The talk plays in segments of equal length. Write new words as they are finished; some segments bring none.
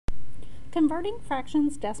Converting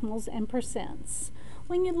fractions, decimals, and percents.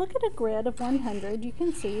 When you look at a grid of 100, you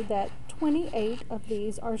can see that 28 of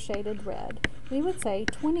these are shaded red. We would say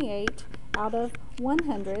 28 out of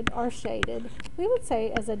 100 are shaded. We would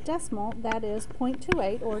say as a decimal that is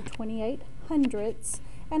 0.28 or 28 hundredths,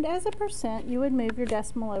 and as a percent you would move your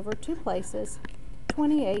decimal over 2 places,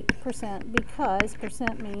 28%, because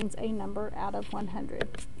percent means a number out of 100.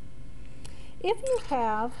 If you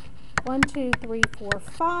have 1, 2, 3, 4,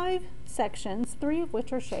 5 sections, 3 of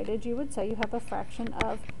which are shaded, you would say you have a fraction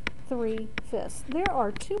of 3/5. There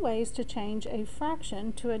are 2 ways to change a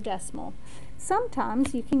fraction to a decimal.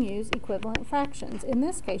 Sometimes you can use equivalent fractions. In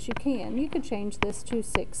this case you can. You could change this to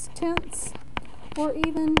 6/10 or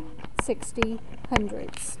even 60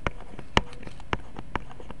 hundredths.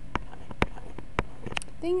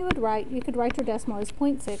 Then you could write your decimal as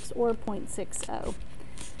 0.6 or 0.60.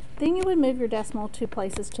 Then you would move your decimal 2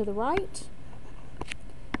 places to the right,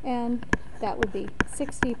 and that would be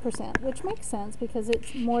 60%, which makes sense because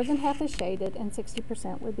it's more than half is shaded and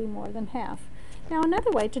 60% would be more than half. Now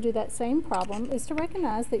another way to do that same problem is to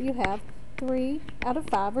recognize that you have 3 out of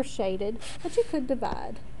 5 are shaded, but you could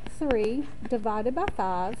divide. 3 divided by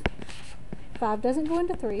 5. 5 doesn't go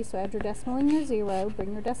into 3, so add your decimal and your 0,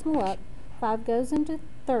 bring your decimal up. 5 goes into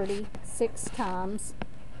 30 6 times.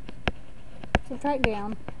 Subtract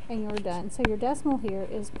down, and you're done. So your decimal here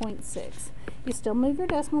is 0.6. You still move your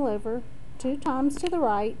decimal over 2 times to the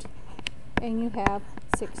right, and you have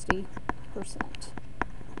 60%.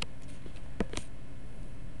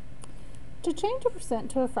 To change a percent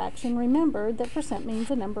to a fraction, remember that percent means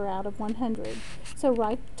a number out of 100. So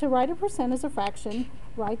to write a percent as a fraction,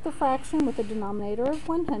 write the fraction with a denominator of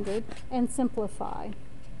 100 and simplify.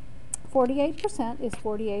 48% is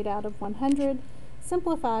 48 out of 100.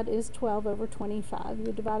 Simplified is 12 over 25.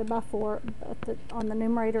 You divide it by 4 on the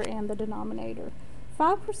numerator and the denominator.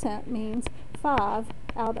 5% means 5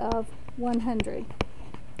 out of 100.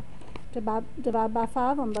 Divide by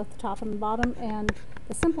 5 on both the top and the bottom, and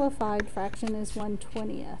the simplified fraction is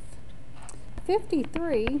 1/20.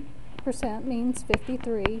 53% means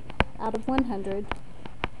 53 out of 100,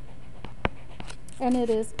 and it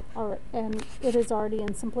is already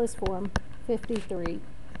in simplest form, 53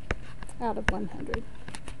 out of 100.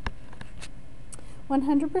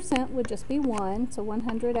 100% would just be 1, so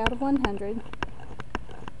 100 out of 100.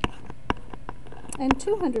 And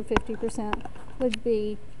 250% would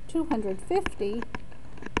be 250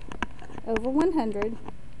 over 100.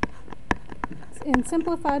 In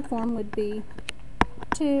simplified form would be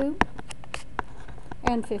 2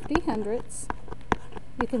 and 50 hundredths.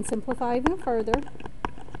 You can simplify even further,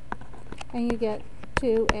 and you get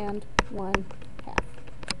 2 and 1/2.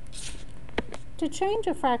 To change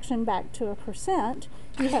a fraction back to a percent,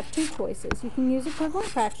 you have 2 choices. You can use equivalent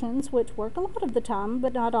fractions, which work a lot of the time,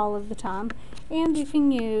 but not all of the time, and you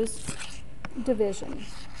can use division.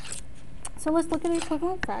 So let's look at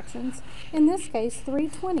equivalent fractions. In this case,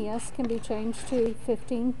 3/20 can be changed to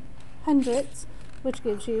 15 hundredths, which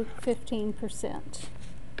gives you 15%.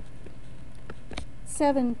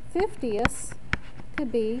 7/50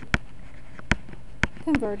 could be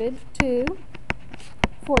converted to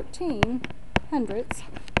 14 hundredths,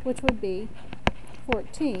 which would be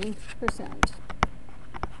 14%.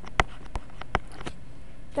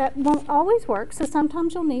 That won't always work, so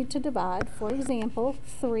sometimes you'll need to divide. For example,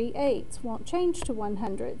 3/8 won't change to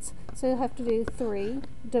 1/100, so you'll have to do 3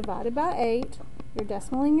 divided by 8, your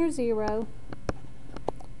decimal and your 0,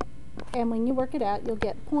 and when you work it out, you'll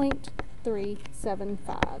get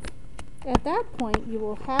 0.375. At that point, you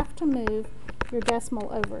will have to move your decimal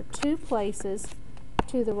over 2 places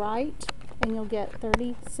to the right, and you'll get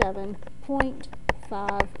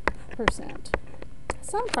 37.5%.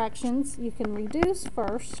 Some fractions you can reduce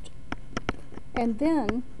first and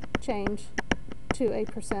then change to a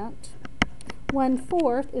percent.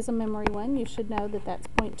 1/4 is a memory one. You should know that that's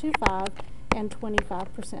 0.25 and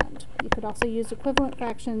 25%. You could also use equivalent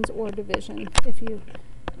fractions or division if you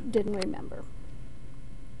didn't remember.